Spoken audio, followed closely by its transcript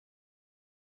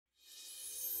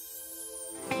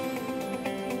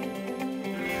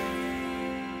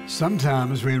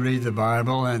Sometimes we read the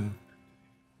Bible and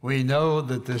we know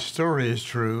that the story is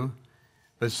true,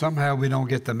 but somehow we don't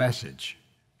get the message.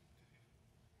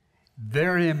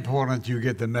 Very important you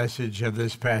get the message of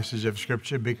this passage of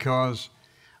Scripture, because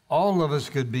all of us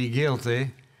could be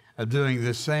guilty of doing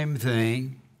the same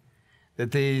thing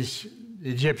that these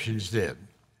Egyptians did.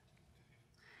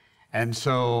 And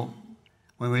so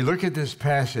when we look at this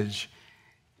passage,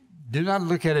 do not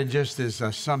look at it just as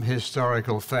some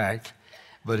historical fact,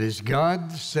 but is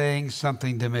God saying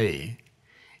something to me?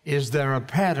 Is there a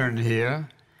pattern here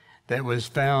that was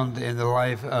found in the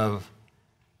life of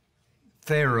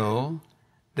Pharaoh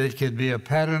that could be a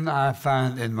pattern I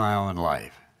find in my own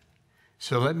life?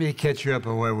 So let me catch you up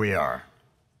on where we are.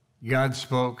 God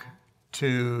spoke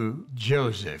to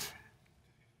Joseph,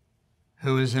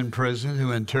 who was in prison,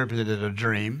 who interpreted a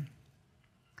dream.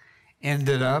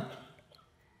 Ended up,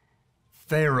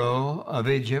 Pharaoh of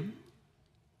Egypt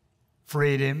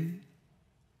freed him,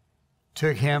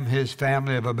 took him, his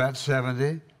family of about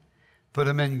 70, put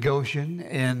them in Goshen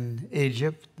in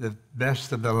Egypt, the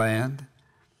best of the land.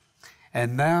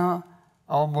 And now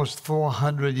almost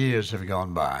 400 years have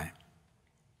gone by.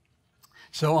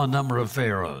 So a number of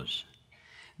pharaohs.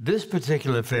 This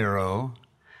particular Pharaoh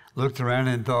looked around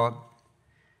and thought,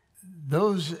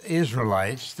 those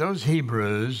Israelites, those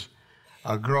Hebrews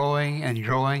are growing and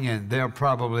growing, and they're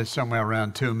probably somewhere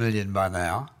around 2 million by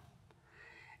now.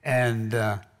 And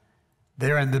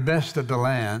they're in the best of the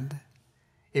land.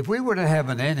 If we were to have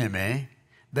an enemy,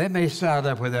 they may side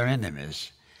up with their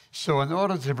enemies. So in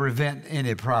order to prevent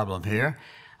any problem here,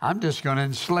 I'm just going to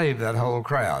enslave that whole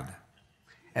crowd.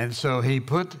 And so he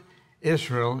put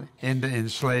Israel into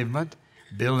enslavement,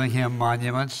 building him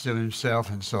monuments to himself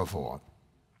and so forth.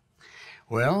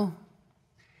 Well,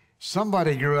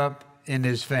 somebody grew up in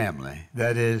his family,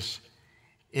 that is,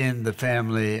 in the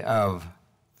family of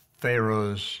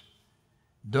Pharaoh's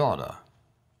daughter.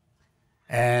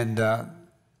 And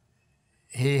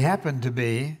he happened to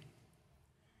be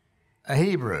a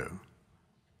Hebrew.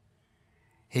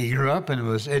 He grew up and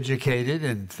was educated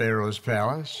in Pharaoh's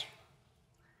palace.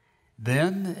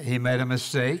 Then he made a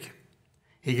mistake.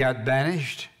 He got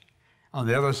banished on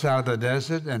the other side of the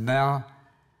desert, and now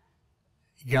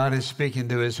God is speaking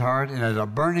to his heart, and at a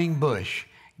burning bush,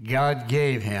 God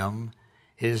gave him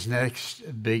his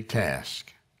next big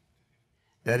task.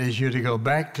 That is, you to go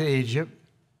back to Egypt.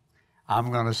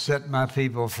 I'm going to set my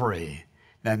people free.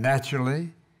 Now,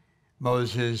 naturally,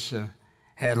 Moses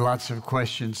had lots of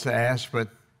questions to ask, but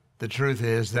the truth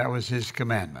is that was his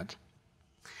commandment.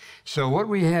 So what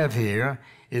we have here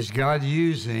is God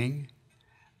using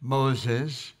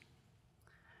Moses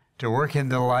to work in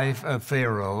the life of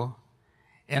Pharaoh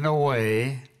in a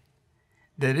way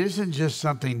that isn't just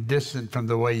something distant from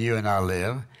the way you and I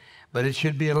live, but it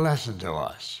should be a lesson to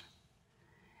us.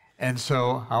 And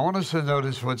so I want us to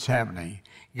notice what's happening.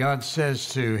 God says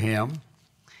to him,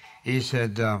 he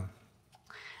said,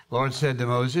 Lord said to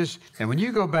Moses, and when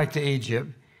you go back to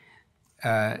Egypt,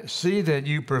 see that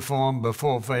you perform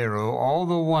before Pharaoh all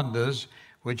the wonders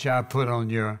which I put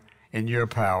in your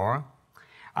power.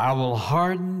 I will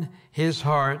harden his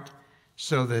heart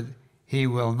so that he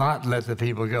will not let the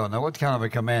people go. Now, what kind of a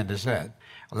command is that?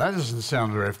 Well, that doesn't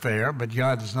sound very fair, but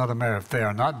God is not a matter of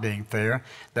fair not being fair.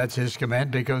 That's his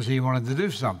command because he wanted to do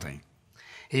something.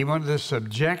 He wanted to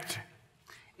subject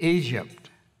Egypt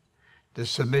to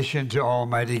submission to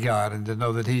Almighty God and to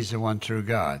know that he's the one true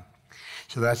God.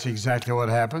 So that's exactly what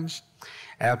happens.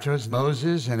 Afterwards,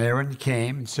 Moses and Aaron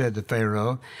came and said to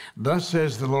Pharaoh, thus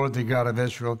says the Lord, the God of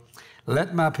Israel,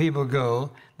 let my people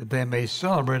go, that they may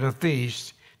celebrate a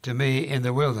feast to me in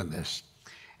the wilderness.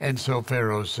 And so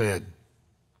Pharaoh said,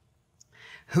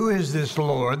 who is this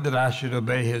Lord that I should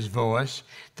obey his voice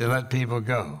to let people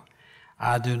go?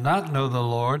 I do not know the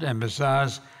Lord, and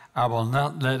besides, I will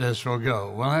not let Israel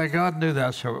go. Well, God knew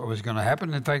that's what was going to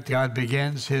happen. In fact, God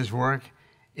begins his work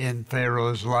in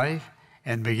Pharaoh's life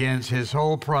and begins his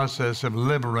whole process of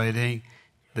liberating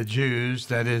the Jews,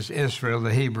 that is Israel,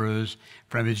 the Hebrews,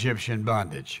 from Egyptian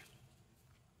bondage.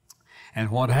 And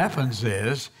what happens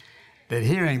is that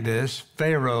hearing this,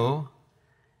 Pharaoh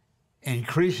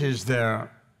increases their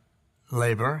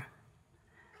labor,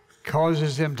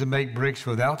 causes them to make bricks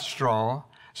without straw,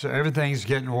 so everything's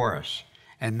getting worse.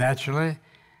 And naturally,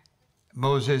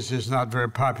 Moses is not very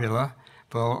popular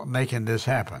for making this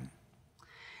happen.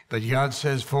 But God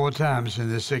says 4 times in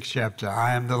the 6th chapter,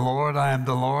 I am the Lord, I am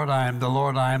the Lord, I am the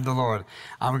Lord, I am the Lord.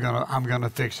 I'm gonna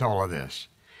fix all of this.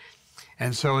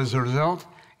 And so as a result,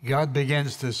 God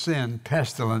begins to send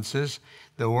pestilences.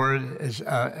 The word is,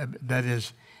 that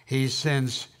is, he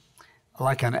sends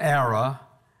like an arrow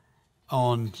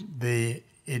on the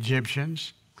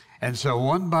Egyptians, And so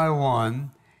one by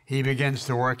one, he begins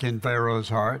to work in Pharaoh's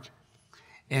heart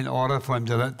in order for him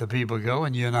to let the people go.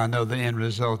 And you and I know the end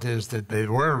result is that they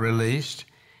were released.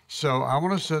 So I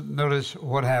want us to notice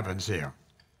what happens here.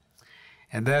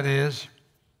 And that is,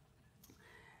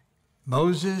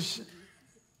 Moses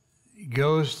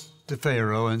goes to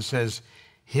Pharaoh and says,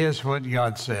 here's what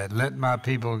God said, let my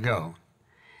people go.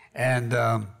 And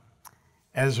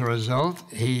as a result,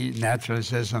 he naturally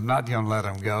says, I'm not going to let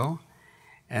them go.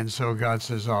 And so God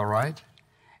says, all right.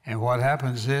 And what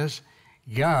happens is,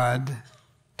 God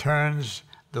turns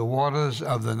the waters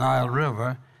of the Nile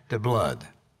River to blood.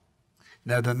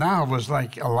 Now, the Nile was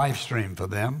like a life stream for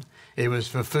them. It was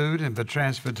for food and for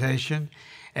transportation.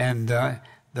 And the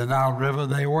Nile River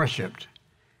they worshipped.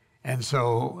 And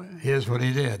so here's what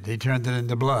he did. He turned it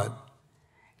into blood.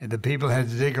 And the people had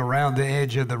to dig around the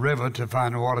edge of the river to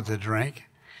find water to drink.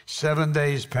 7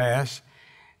 days passed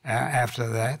after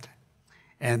that.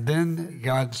 And then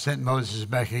God sent Moses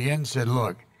back again and said,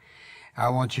 look, I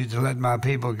want you to let my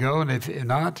people go. And if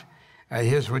not,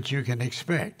 here's what you can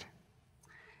expect.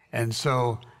 And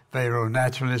so Pharaoh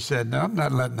naturally said, no, I'm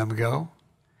not letting them go.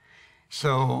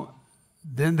 So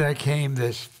then there came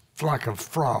this flock of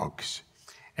frogs.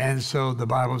 And so the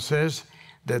Bible says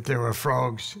that there were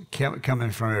frogs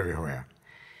coming from everywhere.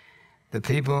 The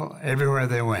people, everywhere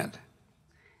they went.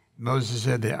 Moses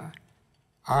said, the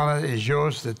honor is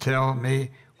yours to tell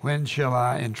me, when shall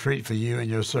I entreat for you and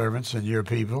your servants and your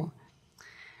people,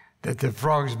 that the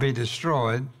frogs be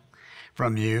destroyed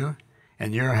from you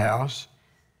and your house.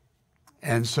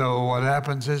 And so what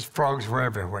happens is frogs were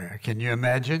everywhere. Can you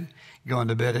imagine going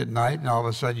to bed at night and all of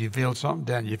a sudden you feel something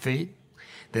down your feet,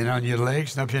 then on your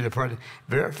legs, and up in the part,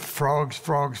 frogs,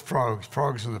 frogs, frogs,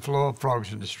 frogs on the floor,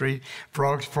 frogs in the street,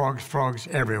 frogs, frogs, frogs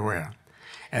everywhere.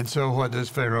 And so what does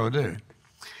Pharaoh do?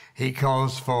 He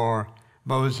calls for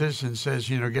Moses and says,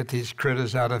 get these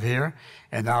critters out of here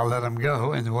and I'll let them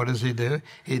go. And what does he do?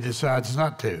 He decides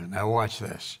not to. Now watch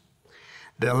this.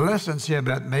 There are lessons here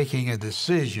about making a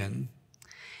decision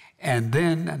and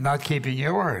then not keeping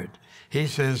your word. He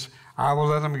says, I will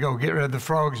let them go. Get rid of the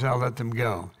frogs, I'll let them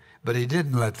go. But he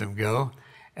didn't let them go.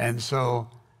 And so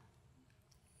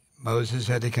Moses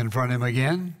had to confront him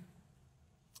again,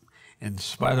 in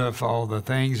spite of all the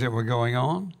things that were going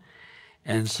on.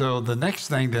 And so the next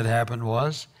thing that happened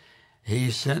was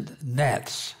he sent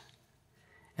gnats.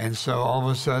 And so all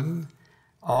of a sudden,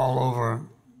 all over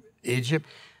Egypt,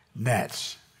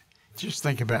 gnats. Just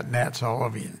think about gnats all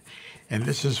over you. And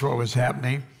this is what was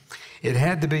happening. It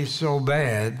had to be so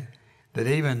bad that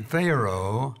even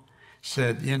Pharaoh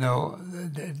said,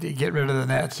 get rid of the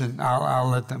gnats and I'll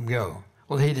let them go.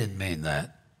 Well, he didn't mean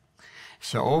that.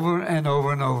 So over and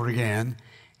over and over again,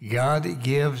 God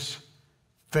gives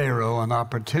Pharaoh an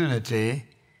opportunity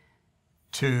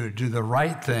to do the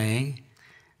right thing,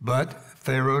 but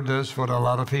Pharaoh does what a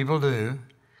lot of people do.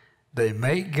 They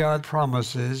make God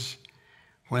promises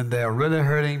when they're really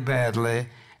hurting badly,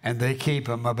 and they keep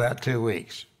them about 2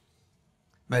 weeks,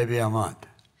 maybe a month.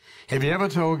 Have you ever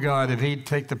told God if he'd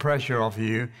take the pressure off of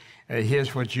you,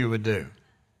 here's what you would do?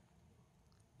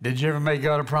 Did you ever make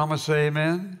God a promise, say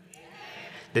amen? Amen.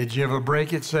 Did you ever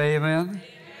break it, say amen? Amen.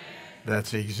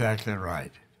 That's exactly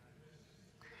right.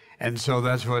 And so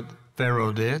that's what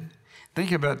Pharaoh did.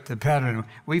 Think about the pattern.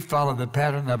 We follow the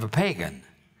pattern of a pagan.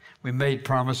 We made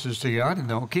promises to God and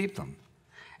don't keep them.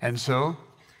 And so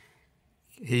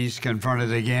he's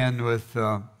confronted again with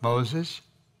Moses.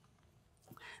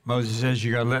 Moses says,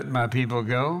 you got to let my people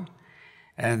go.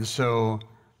 And so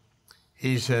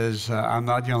he says, I'm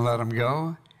not going to let them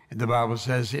go. And the Bible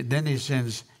says, then he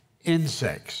sends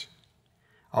insects.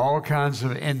 All kinds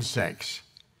of insects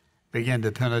begin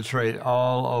to penetrate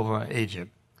all over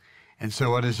Egypt. And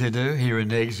so what does he do? He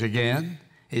reneges again.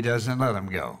 He doesn't let them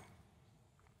go.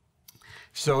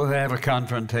 So they have a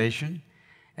confrontation,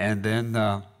 and then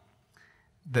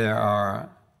there are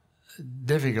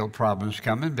difficult problems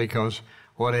coming, because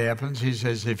what happens, he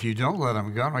says, if you don't let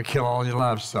them go, I'm going to kill all your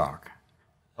livestock,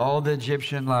 all the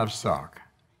Egyptian livestock.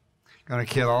 I'm going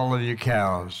to kill all of your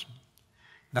cows.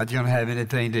 Not going to have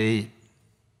anything to eat.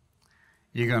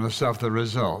 You're going to suffer the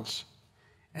results.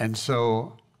 And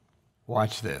so,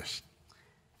 watch this.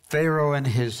 Pharaoh in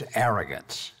his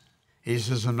arrogance, he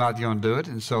says, I'm not going to do it,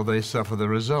 and so they suffer the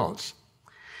results.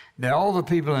 Now, all the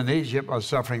people in Egypt are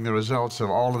suffering the results of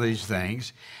all of these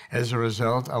things as a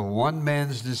result of one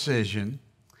man's decision,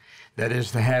 that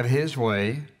is to have his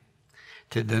way,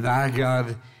 to deny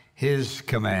God his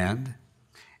command,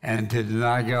 and to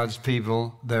deny God's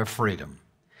people their freedom.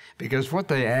 Because what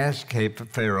they asked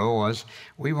Pharaoh was,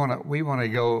 we want to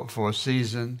go for a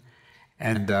season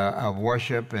and of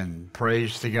worship and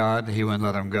praise to God. He wouldn't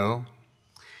let them go.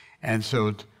 And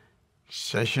so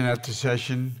session after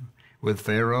session with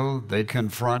Pharaoh, they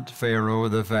confront Pharaoh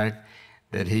with the fact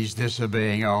that he's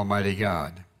disobeying Almighty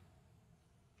God.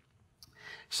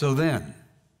 So then,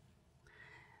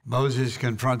 Moses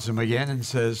confronts him again and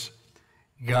says,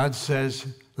 God says,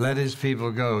 let his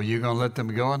people go. You going to let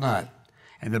them go or not?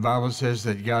 And the Bible says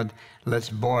that God lets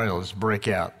boils break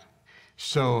out.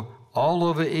 So all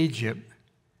over Egypt,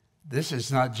 this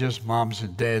is not just moms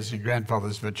and dads and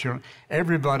grandfathers, but children.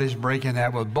 Everybody's breaking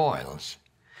out with boils.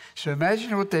 So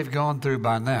imagine what they've gone through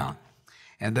by now.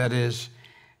 And that is,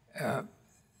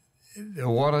 the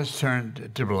water's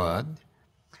turned to blood.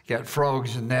 Got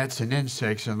frogs and gnats and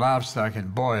insects and livestock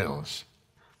and boils.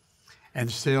 And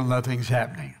still nothing's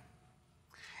happening.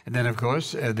 And then, of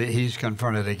course, he's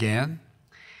confronted again.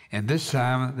 And this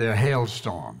time, there are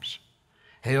hailstorms.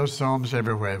 Hailstorms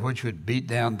everywhere, which would beat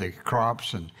down the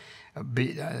crops and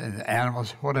beat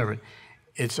animals, whatever.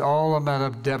 It's all a matter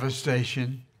of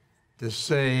devastation to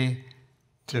say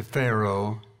to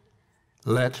Pharaoh,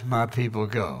 let my people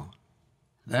go.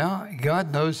 Now,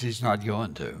 God knows he's not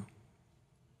going to.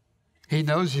 He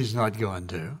knows he's not going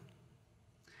to.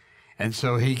 And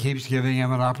so he keeps giving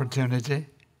him an opportunity,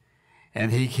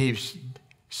 and he keeps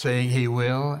saying he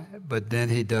will, but then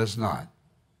he does not.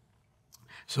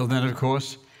 So then, of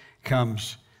course,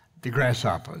 comes the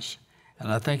grasshoppers.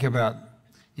 And I think about,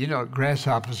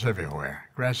 grasshoppers everywhere.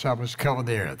 Grasshoppers cover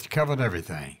the earth, covered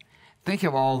everything. Think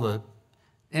of all the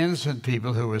innocent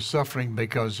people who were suffering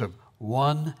because of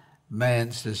one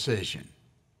man's decision.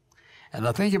 And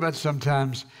I think about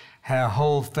sometimes how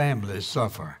whole families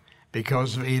suffer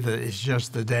because of either it's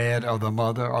just the dad or the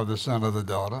mother or the son or the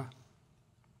daughter.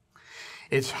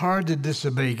 It's hard to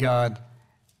disobey God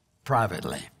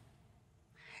privately.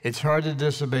 It's hard to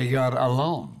disobey God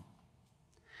alone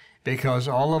because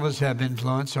all of us have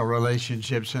influence or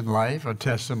relationships in life or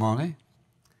testimony.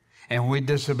 And we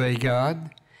disobey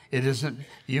God. It isn't,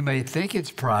 you may think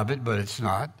it's private, but it's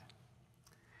not.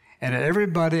 And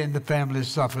everybody in the family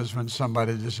suffers when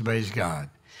somebody disobeys God.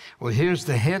 Well, here's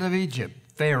the head of Egypt,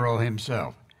 Pharaoh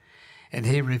himself. And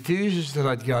he refuses to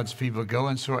let God's people go,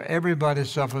 and so everybody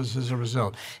suffers as a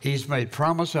result. He's made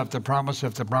promise after promise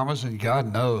after promise, and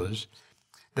God knows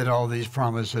that all these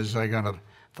promises are going to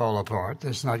fall apart.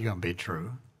 That's not going to be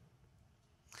true.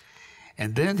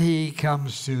 And then he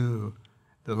comes to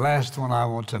the last one I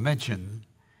want to mention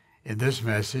in this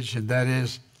message, and that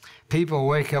is people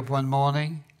wake up one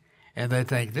morning and they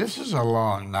think, this is a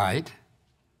long night,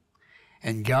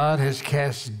 and God has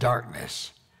cast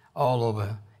darkness all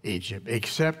over Egypt,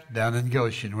 except down in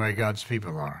Goshen where God's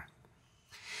people are.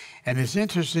 And it's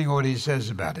interesting what he says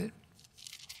about it,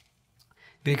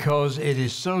 because it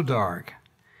is so dark.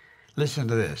 Listen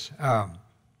to this.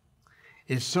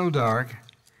 It's so dark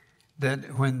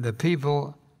that when the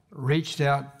people reached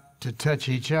out to touch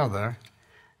each other,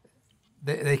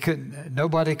 they couldn't,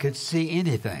 nobody could see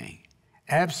anything.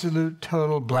 Absolute,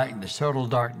 total blackness, total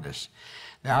darkness.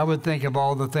 Now, I would think of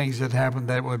all the things that happened,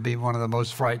 that would be one of the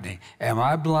most frightening. Am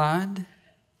I blind?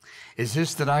 Is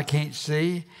this that I can't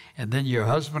see? And then your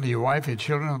husband or your wife, your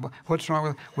children, what's wrong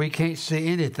with it? We can't see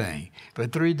anything. For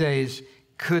 3 days,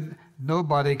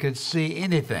 nobody could see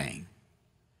anything.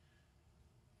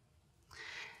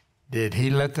 Did he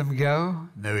let them go?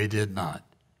 No, he did not.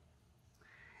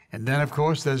 And then, of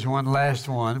course, there's one last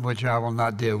one, which I will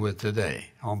not deal with today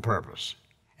on purpose.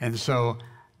 And so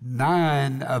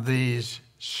 9 of these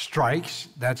strikes,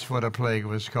 that's what a plague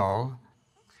was called,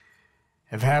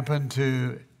 have happened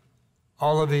to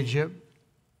all of Egypt.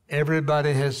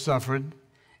 Everybody has suffered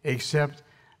except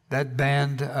that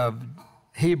band of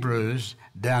Hebrews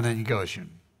down in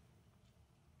Goshen.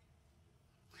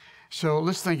 So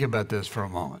let's think about this for a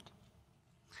moment.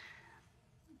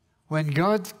 When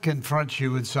God confronts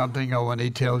you with something, or when he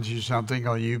tells you something,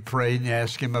 or you pray and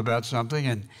ask him about something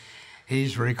and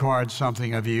he's required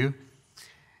something of you,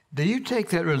 do you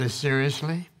take that really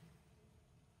seriously?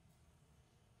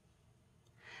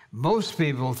 Most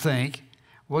people think,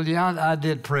 well, yeah, I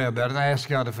did pray about it. I asked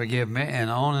God to forgive me, and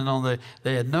on.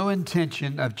 They had no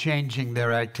intention of changing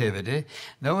their activity,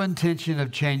 no intention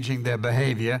of changing their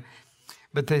behavior,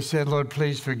 but they said, Lord,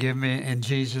 please forgive me. In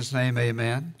Jesus' name,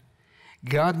 amen.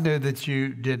 God knew that you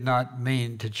did not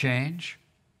mean to change.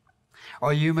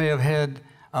 Or you may have had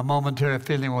a momentary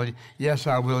feeling, well, yes,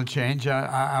 I will change.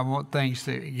 I want things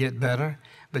to get better,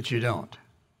 but you don't.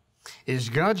 Is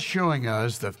God showing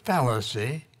us the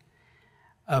fallacy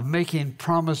of making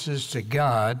promises to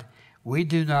God we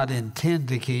do not intend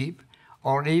to keep,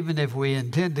 or even if we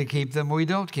intend to keep them, we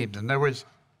don't keep them? In other words,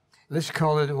 let's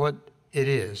call it what it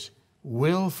is: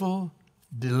 willful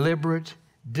deliberate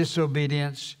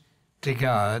disobedience to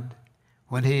God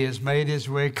when he has made his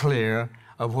way clear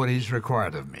of what he's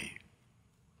required of me.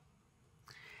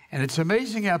 And it's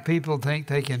amazing how people think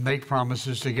they can make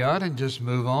promises to God and just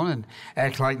move on and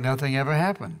act like nothing ever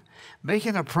happened.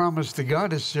 Making a promise to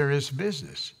God is serious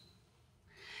business.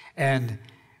 And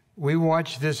we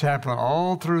watch this happen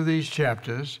all through these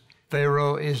chapters.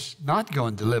 Pharaoh is not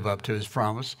going to live up to his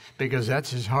promise because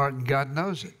that's his heart and God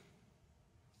knows it.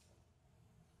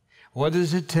 What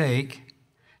does it take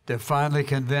to finally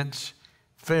convince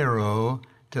Pharaoh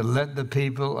to let the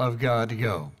people of God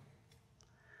go?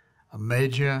 A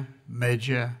major,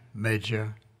 major,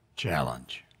 major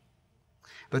challenge.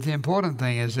 But the important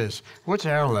thing is this. What's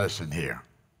our lesson here?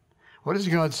 What is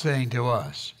God saying to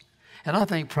us? And I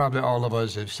think probably all of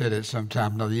us have said it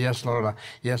sometime. No, yes, Lord,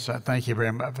 yes, I thank you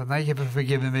very much. Thank you for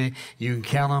forgiving me. You can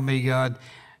count on me, God.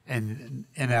 And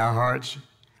in our hearts,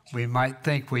 we might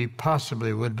think we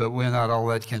possibly would, but we're not all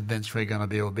that convinced we're going to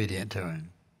be obedient to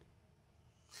him.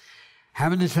 How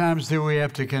many times do we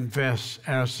have to confess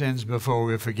our sins before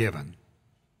we're forgiven?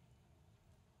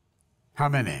 How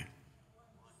many?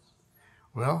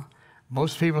 Well,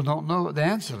 most people don't know the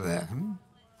answer to that.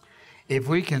 If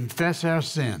we confess our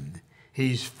sin,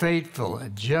 he's faithful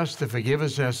and just to forgive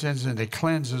us our sins and to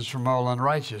cleanse us from all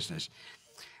unrighteousness.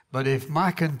 But if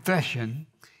my confession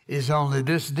is only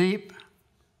this deep,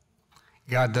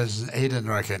 God doesn't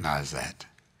recognize that.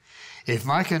 If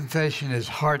my confession is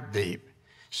heart deep,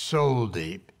 soul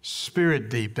deep, spirit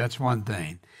deep, that's one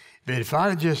thing. But if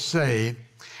I just say,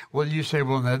 well, you say,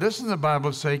 well, now doesn't the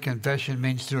Bible say confession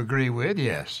means to agree with?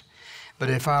 Yes. But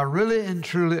if I really and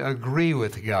truly agree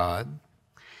with God,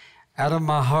 out of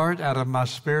my heart, out of my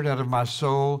spirit, out of my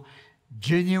soul,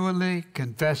 genuinely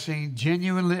confessing,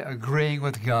 genuinely agreeing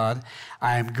with God,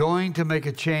 I am going to make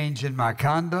a change in my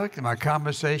conduct, in my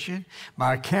conversation,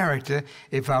 my character,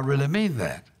 if I really mean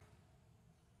that.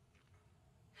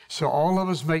 So all of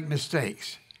us make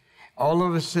mistakes. All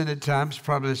of us sin at times,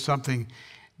 probably something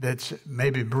that's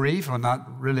maybe brief or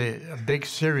not really a big,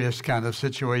 serious kind of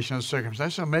situation or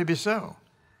circumstance, or maybe so.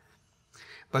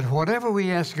 But whatever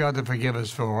we ask God to forgive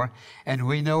us for, and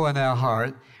we know in our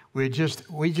heart, we just,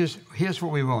 here's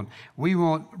what we want. We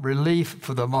want relief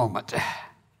for the moment.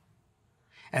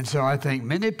 And so I think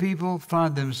many people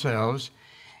find themselves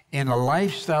in a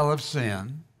lifestyle of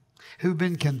sin who've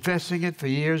been confessing it for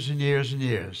years and years and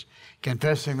years,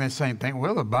 confessing the same thing.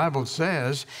 Well, the Bible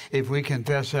says if we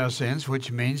confess our sins,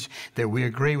 which means that we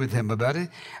agree with him about it,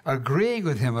 agreeing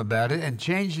with him about it and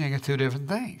changing it to different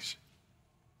things.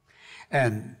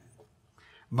 And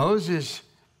Moses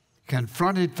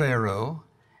confronted Pharaoh.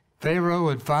 Pharaoh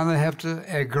would finally have to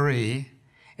agree,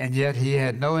 and yet he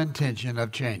had no intention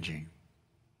of changing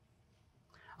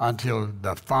until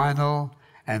the final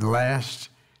and last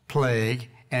plague,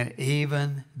 and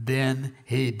even then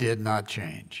he did not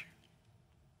change.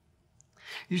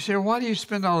 You say, why do you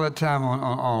spend all that time on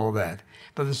all of that?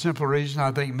 For the simple reason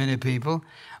I think many people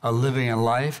are living a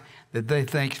life that they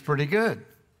think is pretty good.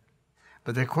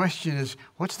 But the question is,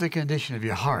 what's the condition of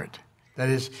your heart? That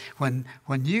is, when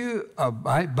you are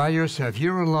by yourself,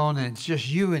 you're alone and it's just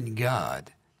you and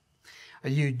God, are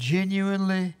you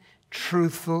genuinely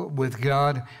truthful with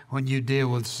God when you deal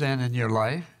with sin in your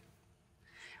life?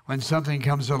 When something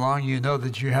comes along, you know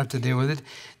that you have to deal with it.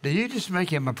 Do you just make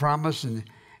him a promise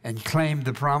and claim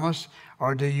the promise,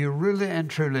 or do you really and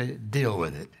truly deal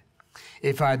with it?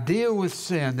 If I deal with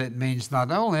sin, that means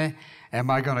not only am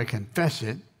I going to confess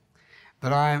it,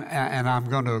 but I'm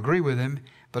going to agree with him,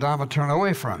 but I'm going to turn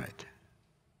away from it.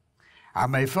 I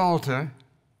may falter,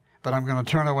 but I'm going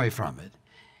to turn away from it.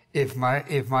 If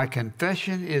my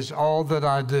confession is all that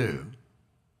I do,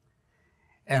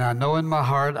 and I know in my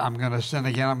heart I'm going to sin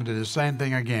again, I'm going to do the same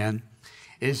thing again,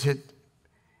 is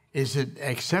it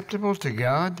acceptable to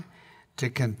God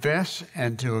to confess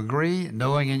and to agree,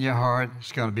 knowing in your heart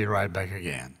it's going to be right back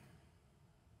again?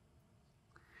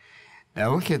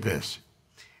 Now look at this.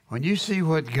 When you see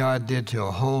what God did to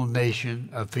a whole nation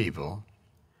of people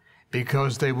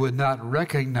because they would not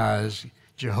recognize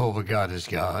Jehovah God as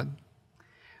God,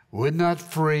 would not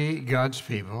free God's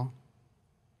people,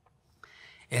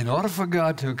 in order for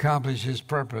God to accomplish his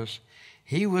purpose,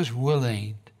 he was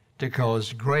willing to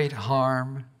cause great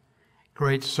harm,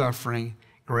 great suffering,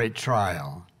 great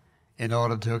trial in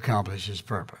order to accomplish his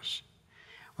purpose.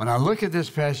 When I look at this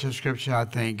passage of Scripture, I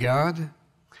think, God,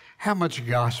 how much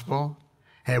gospel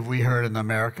have we heard in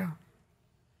America?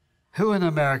 Who in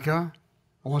America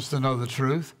wants to know the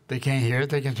truth? They can't hear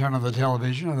it. They can turn on the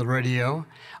television or the radio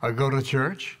or go to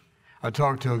church or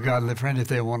talk to a godly friend if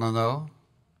they want to know.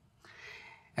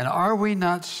 And are we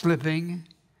not slipping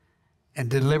and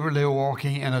deliberately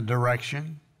walking in a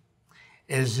direction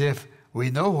as if we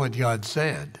know what God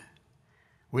said.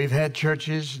 We've had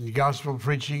churches and gospel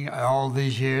preaching all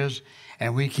these years,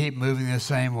 and we keep moving the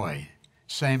same way,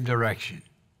 same direction.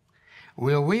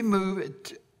 Will we move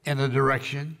it in a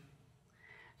direction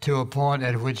to a point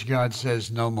at which God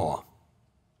says no more?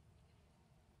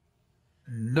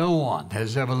 No one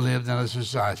has ever lived in a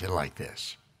society like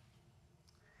this.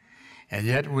 And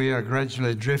yet we are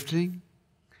gradually drifting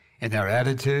in our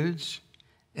attitudes,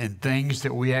 in things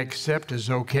that we accept as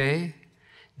okay,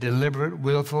 deliberate,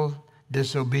 willful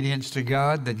disobedience to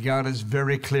God, that God is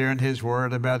very clear in His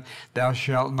Word about thou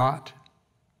shalt not.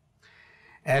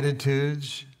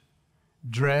 Attitudes,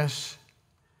 dress,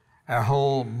 our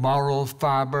whole moral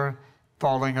fiber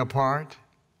falling apart.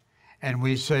 And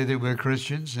we say that we're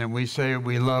Christians, and we say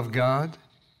we love God.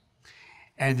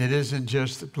 And it isn't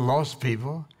just lost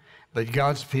people, but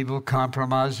God's people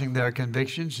compromising their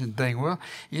convictions and think, well,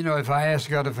 you know, if I ask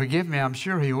God to forgive me, I'm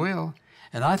sure He will.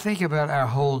 And I think about our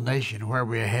whole nation, where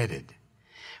we're headed.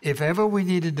 If ever we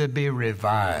needed to be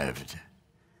revived,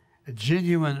 a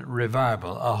genuine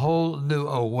revival, a whole new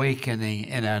awakening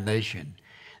in our nation,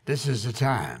 this is the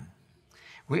time.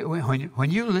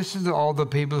 When you listen to all the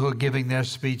people who are giving their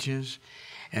speeches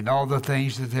and all the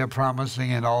things that they're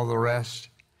promising and all the rest,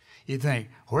 you think,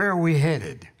 where are we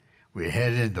headed? We're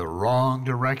headed in the wrong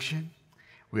direction.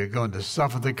 We're going to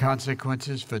suffer the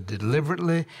consequences for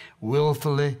deliberately,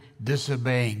 willfully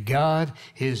disobeying God,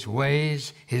 His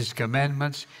ways, His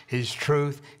commandments, His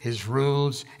truth, His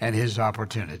rules, and His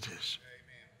opportunities.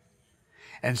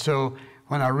 Amen. And so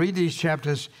when I read these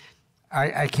chapters,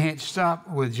 I can't stop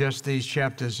with just these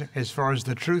chapters as far as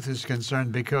the truth is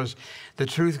concerned, because the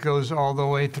truth goes all the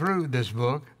way through this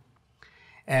book.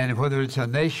 And whether it's a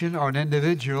nation or an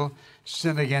individual,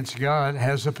 sin against God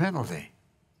has a penalty.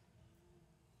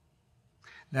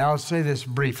 Now, I'll say this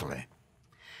briefly.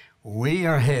 We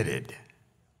are headed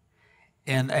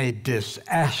in a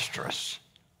disastrous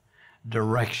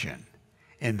direction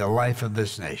in the life of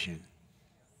this nation,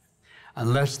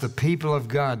 unless the people of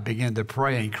God begin to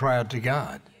pray and cry out to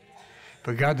God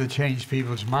for God to change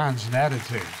people's minds and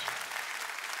attitudes.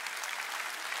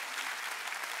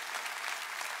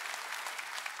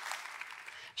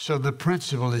 So the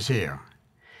principle is here.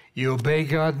 You obey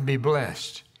God and be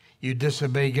blessed. You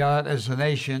disobey God as a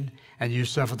nation, and you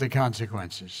suffer the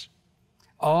consequences.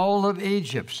 All of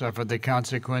Egypt suffered the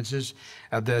consequences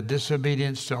of their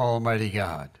disobedience to Almighty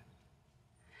God.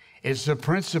 It's a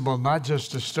principle, not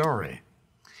just a story.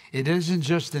 It isn't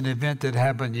just an event that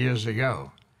happened years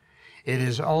ago. It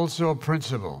is also a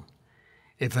principle.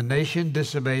 If a nation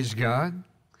disobeys God,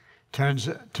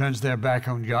 turns their back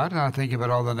on God, and I think about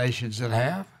all the nations that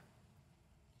have,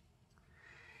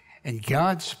 and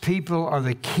God's people are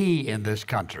the key in this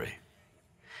country.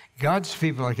 God's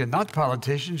people are not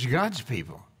politicians, God's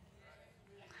people.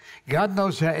 God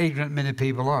knows how ignorant many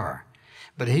people are,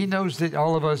 but He knows that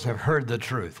all of us have heard the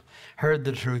truth and heard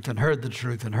the truth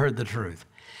and heard the truth.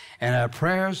 And our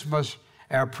prayers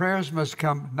must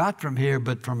come not from here,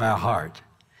 but from our heart.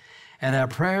 And our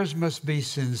prayers must be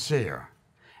sincere,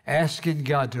 asking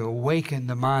God to awaken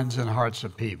the minds and hearts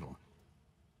of people.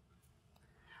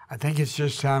 I think it's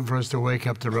just time for us to wake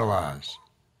up to realize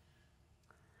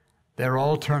there are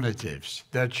alternatives.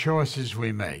 There are choices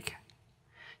we make.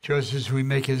 Choices we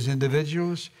make as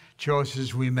individuals,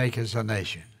 choices we make as a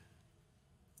nation.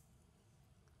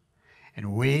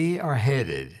 And we are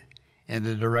headed in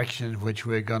the direction in which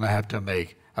we're going to have to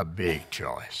make a big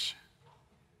choice.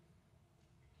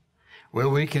 Will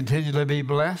we continue to be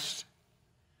blessed,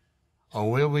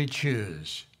 or will we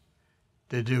choose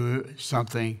to do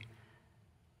something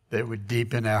that would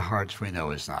deep in our hearts we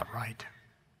know is not right?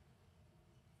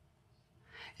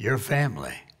 Your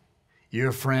family,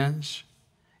 your friends,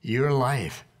 your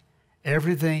life,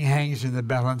 everything hangs in the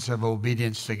balance of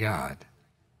obedience to God.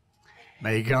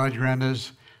 May God grant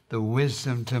us the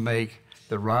wisdom to make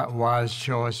the right, wise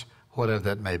choice, whatever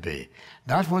that may be.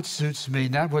 Not what suits me,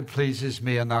 not what pleases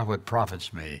me, and not what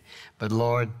profits me, but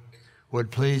Lord,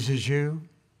 what pleases you,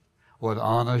 what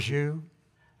honors you,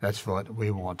 that's what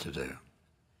we want to do.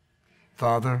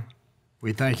 Father,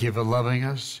 we thank you for loving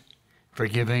us,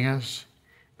 forgiving us,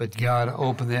 but God,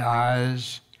 open the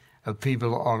eyes of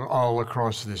people all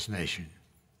across this nation.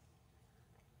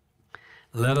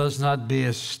 Let us not be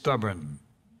as stubborn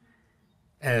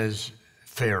as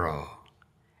Pharaoh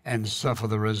and suffer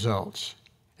the results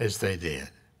as they did.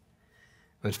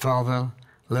 But Father,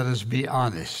 let us be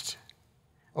honest,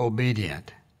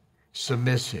 obedient,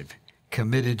 submissive,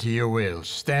 committed to your will,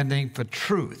 standing for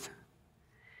truth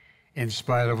in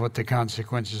spite of what the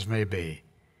consequences may be.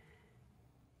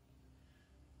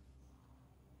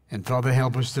 And Father,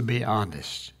 help us to be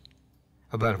honest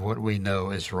about what we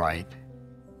know is right.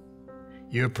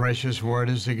 Your precious word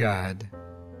is the guide.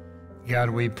 God,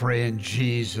 we pray in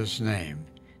Jesus' name.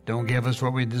 Don't give us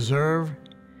what we deserve,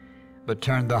 but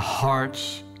turn the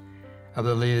hearts of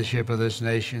the leadership of this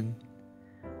nation,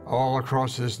 all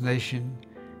across this nation,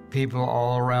 people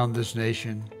all around this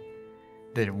nation,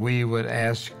 that we would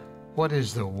ask, what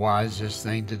is the wisest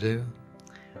thing to do?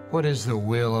 What is the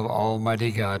will of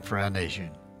Almighty God for our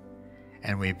nation?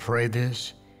 And we pray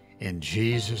this in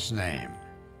Jesus' name.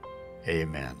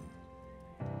 Amen.